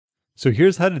So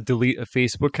here's how to delete a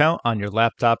Facebook account on your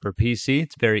laptop or PC.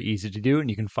 It's very easy to do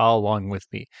and you can follow along with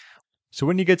me. So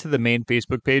when you get to the main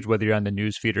Facebook page, whether you're on the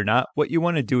news feed or not, what you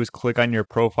want to do is click on your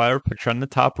profile picture on the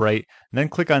top right, and then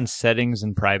click on Settings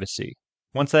and Privacy.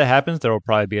 Once that happens, there will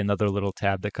probably be another little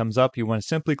tab that comes up. You want to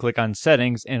simply click on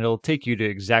Settings and it'll take you to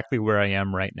exactly where I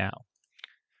am right now.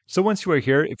 So once you are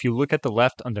here, if you look at the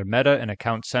left under Meta and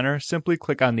Account Center, simply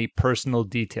click on the Personal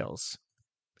Details.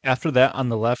 After that, on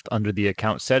the left under the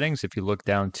account settings, if you look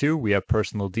down too, we have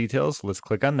personal details. Let's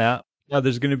click on that. Now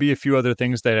there's going to be a few other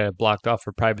things that I have blocked off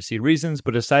for privacy reasons,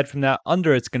 but aside from that,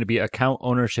 under it's going to be account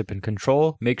ownership and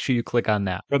control. Make sure you click on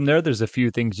that. From there's a few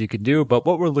things you can do, but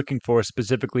what we're looking for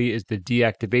specifically is the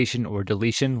deactivation or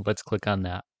deletion. Let's click on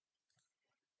that.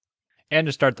 And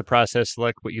to start the process,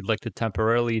 select what you'd like to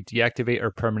temporarily deactivate or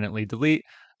permanently delete.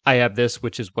 I have this,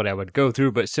 which is what I would go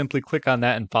through, but simply click on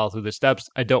that and follow through the steps.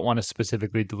 I don't want to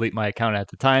specifically delete my account at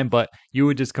the time, but you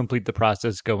would just complete the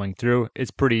process going through.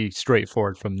 It's pretty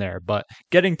straightforward from there, but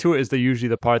getting to it is usually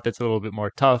the part that's a little bit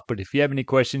more tough. But if you have any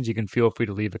questions, you can feel free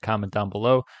to leave a comment down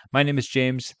below. My name is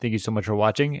James. Thank you so much for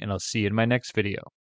watching, and I'll see you in my next video.